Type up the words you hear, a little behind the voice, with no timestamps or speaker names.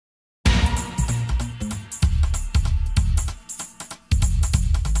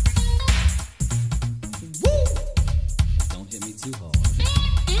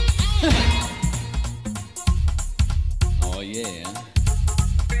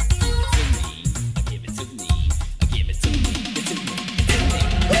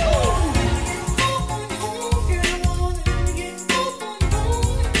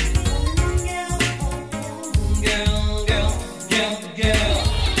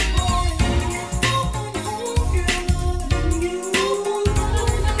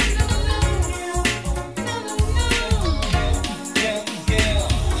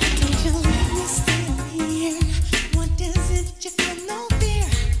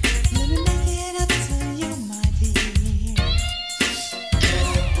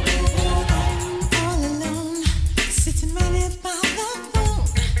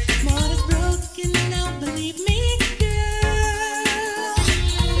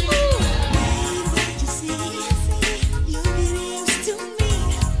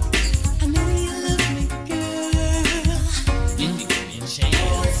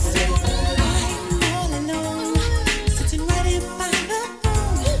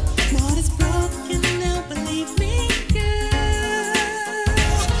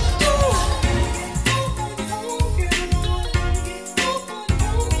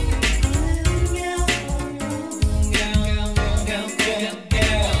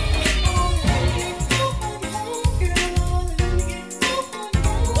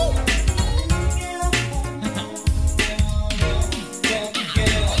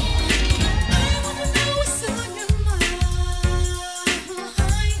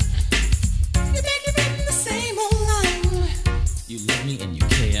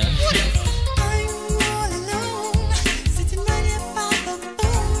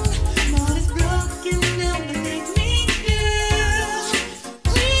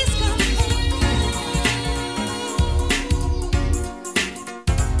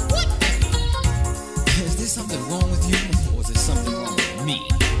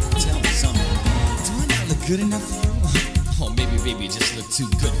just look too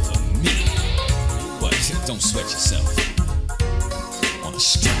good for me. But don't sweat yourself on the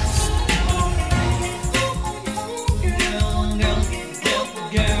strength.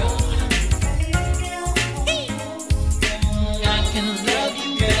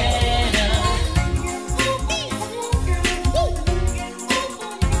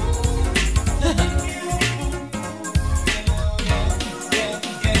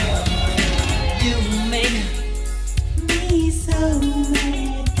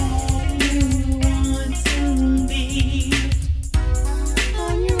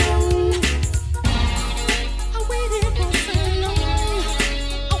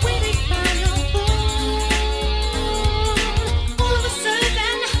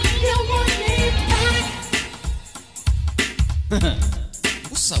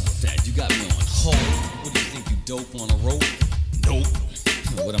 What's up with that? You got me on hold. What do you think, you dope on a rope? Nope.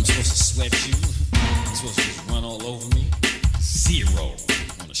 What, I'm supposed to sweat you? You supposed to just run all over me? Zero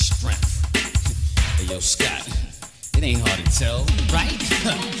on the strength. Hey, yo, Scott, it ain't hard to tell, right?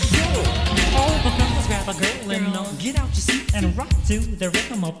 Yo, all the fellas grab a girl and get out your seat and rock to the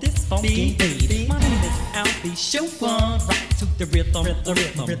rhythm of this funky beat. My name is Alfie Chauffeur, rock to the rhythm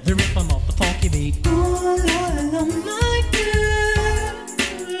of the funky beat. Ooh, la, la, my girl.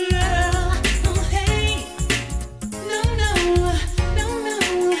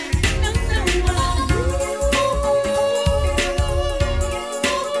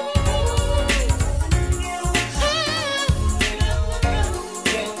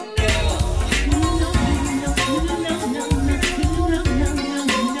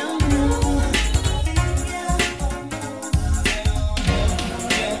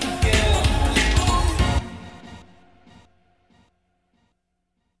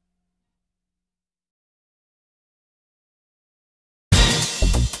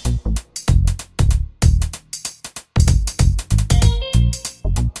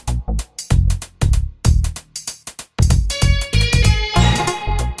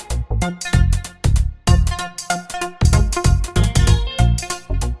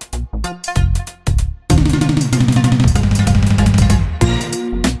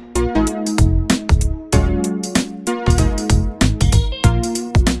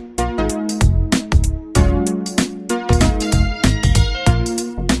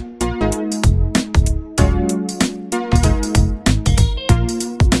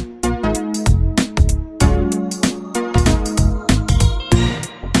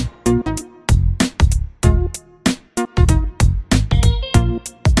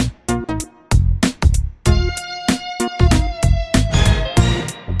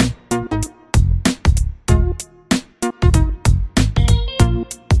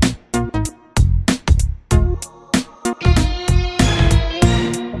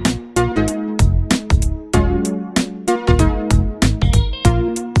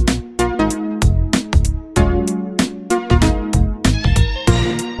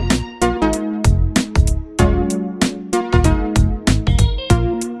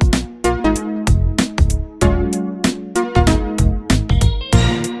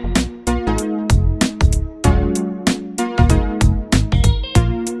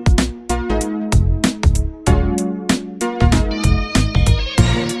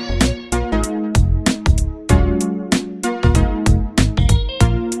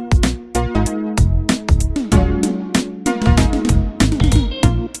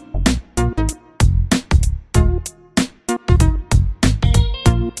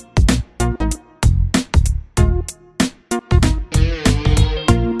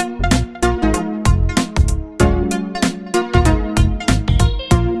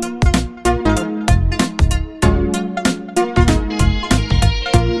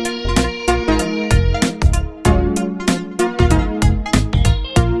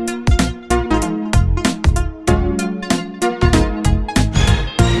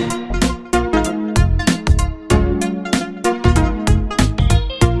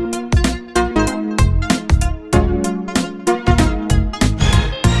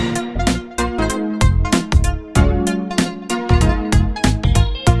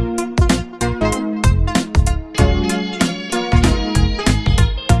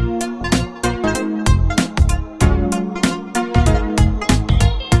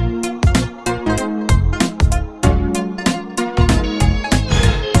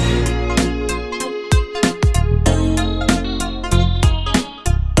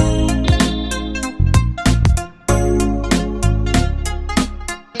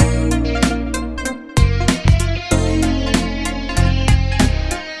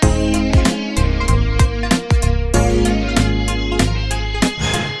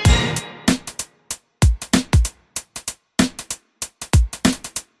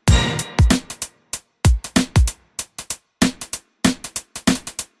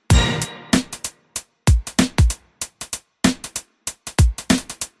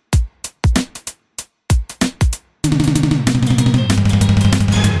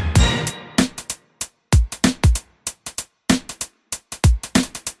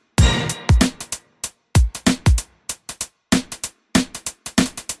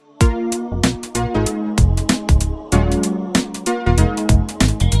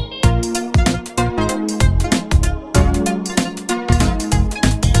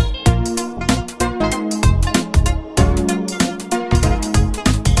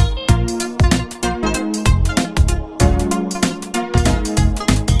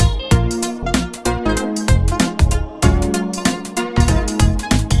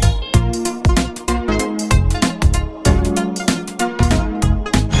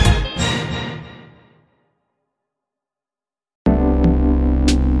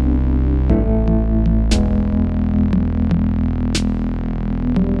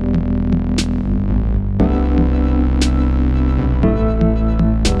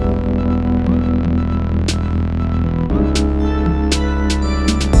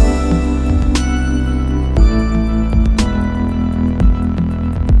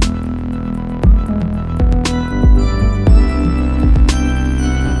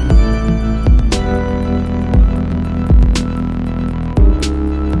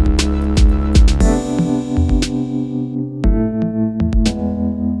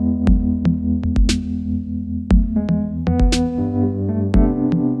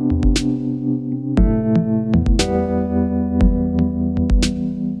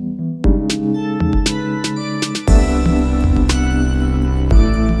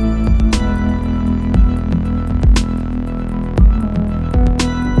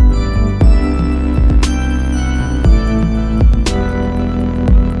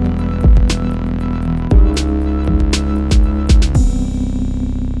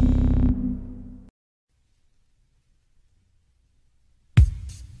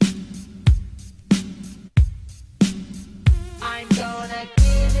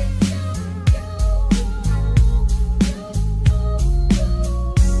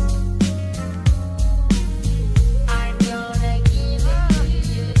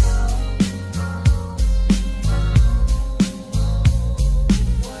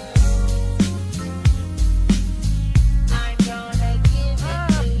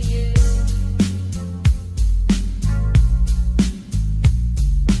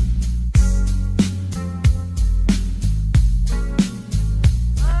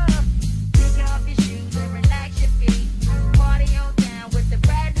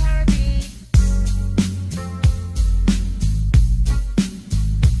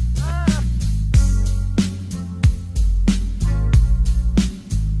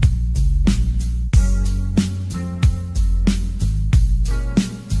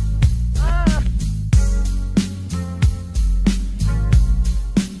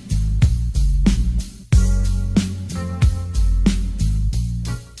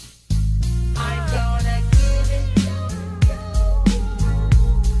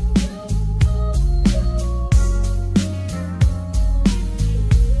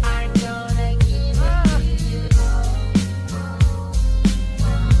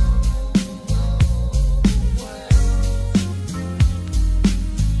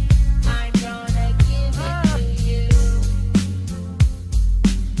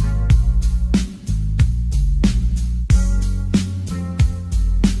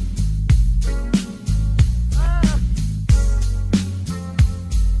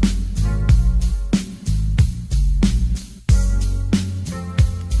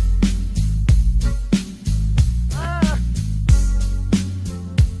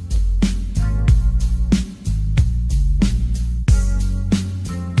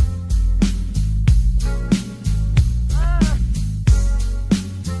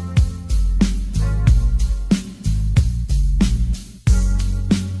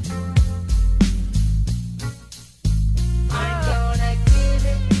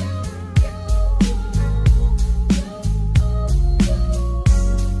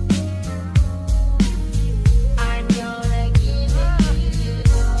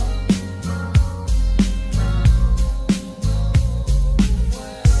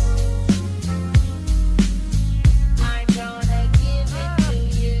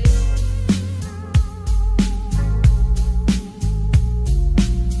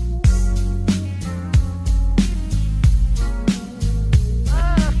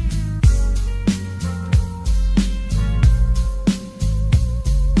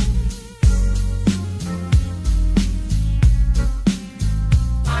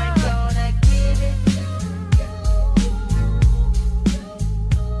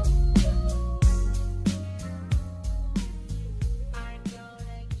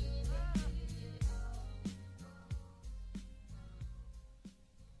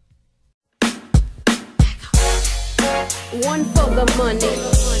 1 for the money,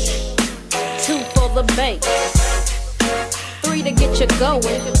 2 for the bank, 3 to get you going,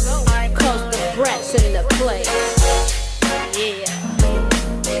 cause the brat's in the place. Yeah.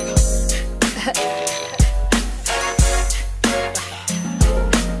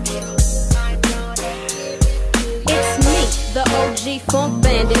 The OG funk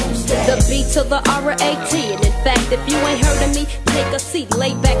bandit, the B to the R-A-T. And in fact, if you ain't heard of me, take a seat,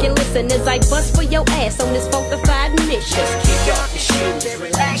 lay back and listen as I bust for your ass on this funkified mission. Just kick off your shoes and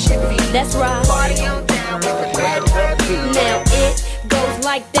relax your feet. That's right. Party on down with the red beat. Now it goes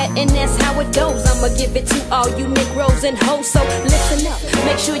like that, and that's how it goes. I'ma give it to all you Negroes and hoes, so listen up.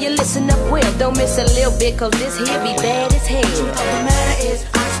 Make sure you listen up well, don't miss a little bit, cause this here be bad as hell. Truth of the matter is,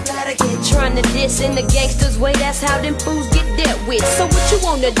 I splatter get trying to diss in the gangsters way, that's how them fools get dealt with. So what you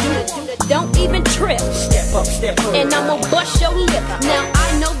wanna do? Don't even trip. Step up, and I'ma bust your lip. Now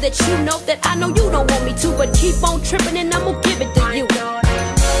I know that you know that I know you don't want me to, but keep on tripping and I'ma give it to you.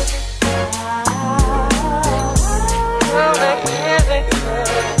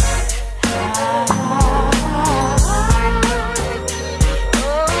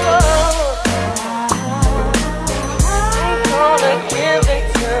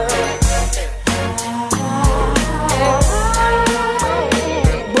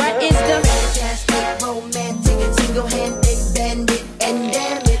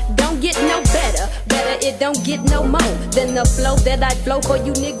 Don't get no more than the flow that I flow for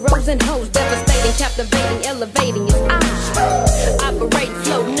you Negroes and hoes. Devastating, captivating, elevating is I operate,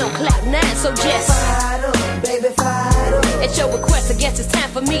 flow, no cloud 9. So just fire up, baby, fire up. At your request, I guess it's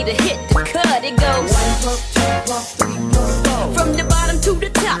time for me to hit the cut. It goes 1 pump, 2 pump, 3 pump, 4. From the bottom to the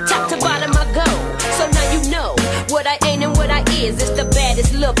top, top to bottom I go. So now you know what I ain't and what I is. It's the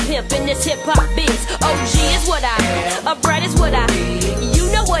baddest little pimp in this hip hop biz. OG is what I, a brat is what I, you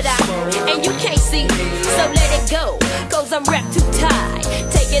know what I, and you can't see. So let it go, cause I'm wrapped too tight.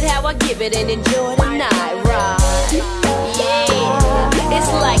 Take it how I give it and enjoy the night ride. Yeah,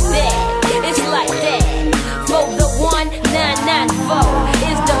 it's like that, it's like that. For the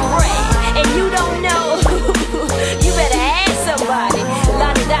 1994 is the brat, and you don't know, you better ask somebody.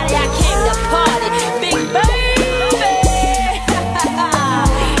 Lottie Dottie, I came to party, big baby.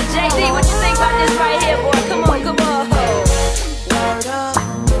 JD, what you think about this right here, boy? Come on, come on. Word up.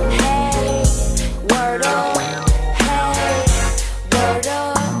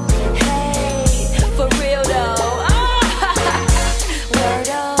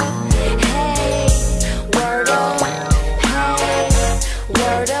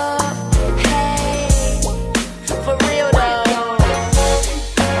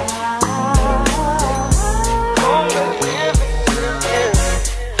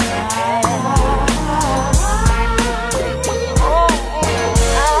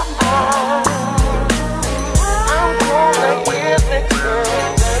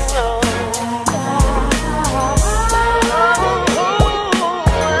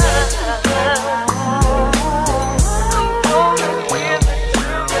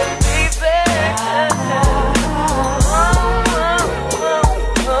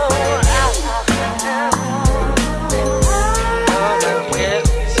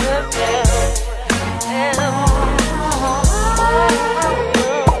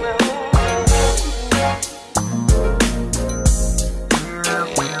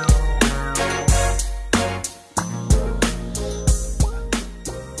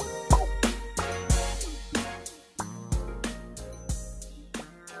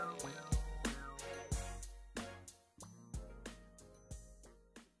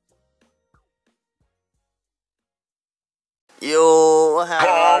 Yo, what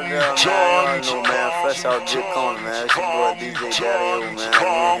happened out there, man? Y'all know, man. Fresh out Jit Corner, man. It's your boy DJ Dailly,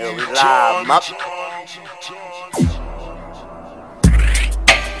 man. We live, up.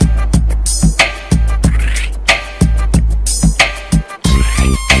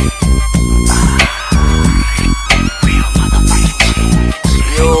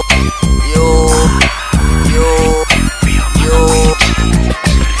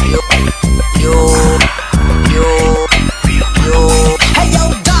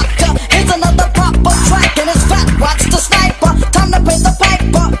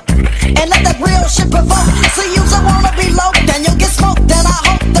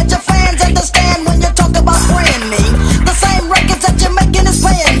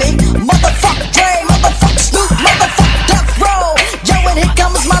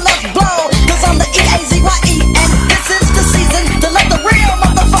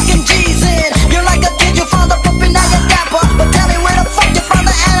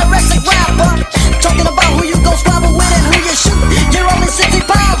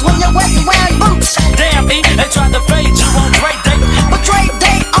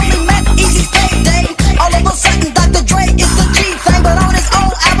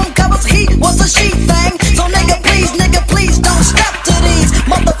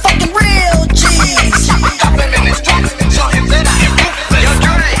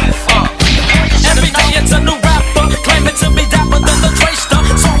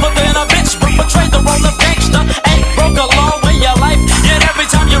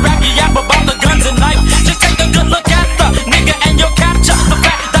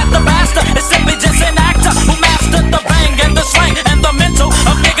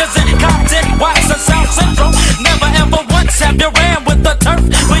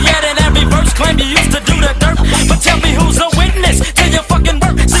 claim you used to do the dirt, but tell me who's a witness to your fucking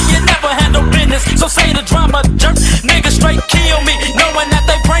work. See, you never handle business, so say the drama jerk. Niggas straight kill me, knowing that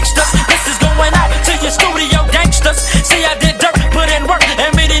they pranksters. This is going out to your studio gangsters. See, I did dirt, put in work, and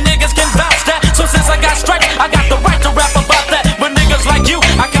many niggas can vouch that. So since I got straight, I got the right to rap about that. But niggas like you,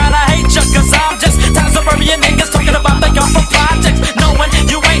 I kinda hate you, cause I'm just tired of suburban niggas talking about they come from projects, knowing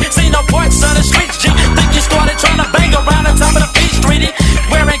you ain't seen no parts of the streets, G. Think you started trying to bang around the top of the Peach Street,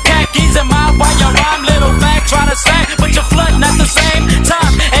 wearing khakis and my while your rhyme little fag trying to sing, but you're flooding at the same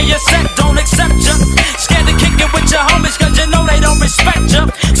time, and your set don't accept you. Scared to kick it with your homies, cause you know they don't respect you.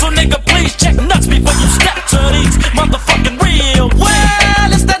 So nigga, please check nuts before you step to these motherfucking real. Well,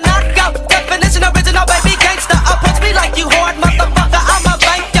 it's the knockout definition, original baby gangster. Approach me like you hard, motherfucker. I'ma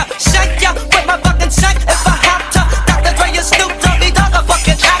bank ya, shank ya with my fucking shank if I have to. Dr. Dre and Snoop Doggy Dogg are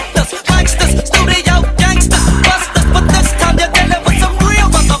fucking actors, pranksters, studio gangsters, busters. But this time you're dealing with some real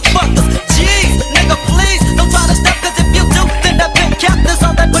motherfuckers. Jeez, nigga, please don't try to step, cause if you do, then the pimp captain's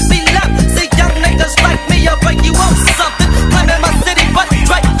all that would be left. See, young niggas like me, I'll break you off something. Claiming my city, but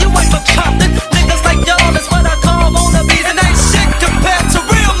Dre, you ain't for Compton. Niggas like y'all is what I call wannabes, and ain't shit compared to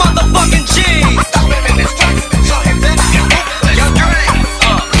real motherfucking G's.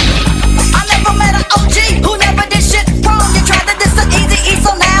 I never met an OG who never did shit wrong. You tried to diss an easy E,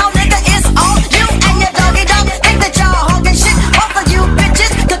 so now nigga it's on you and your doggy dog. Think that y'all hogging shit. Both of you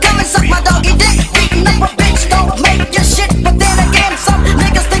bitches could come and suck my doggy dick. Beating up a bitch don't make your shit, but then again some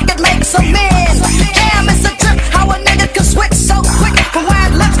niggas think it makes a man. Damn, it's a trip how a nigga can switch so quick from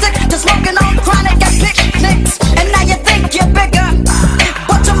wearing lipstick to smoking on chronic at picnics. And now you think you're bigger,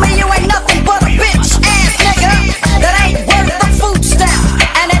 but to me you ain't nothing but a bitch ass nigga that ain't worth the food stamp.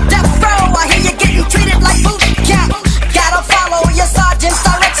 And at death row, I hear you getting treated like boot camp. Gotta follow your sergeant's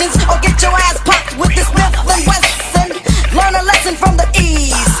directions or get your ass popped with this Smith and Wesson. Learn a lesson from the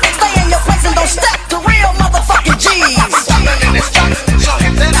E's. Stay in your place and don't step to real motherfucking G's.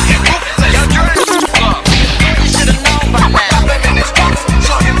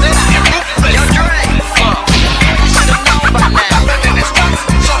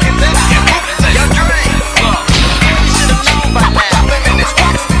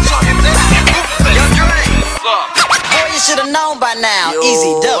 Now,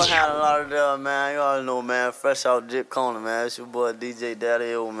 easy dope. Had a lot of that, man. You already know, man. Fresh out Jit Corner, man. It's your boy DJ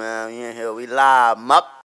Dailly, man. We in here, we live, mup.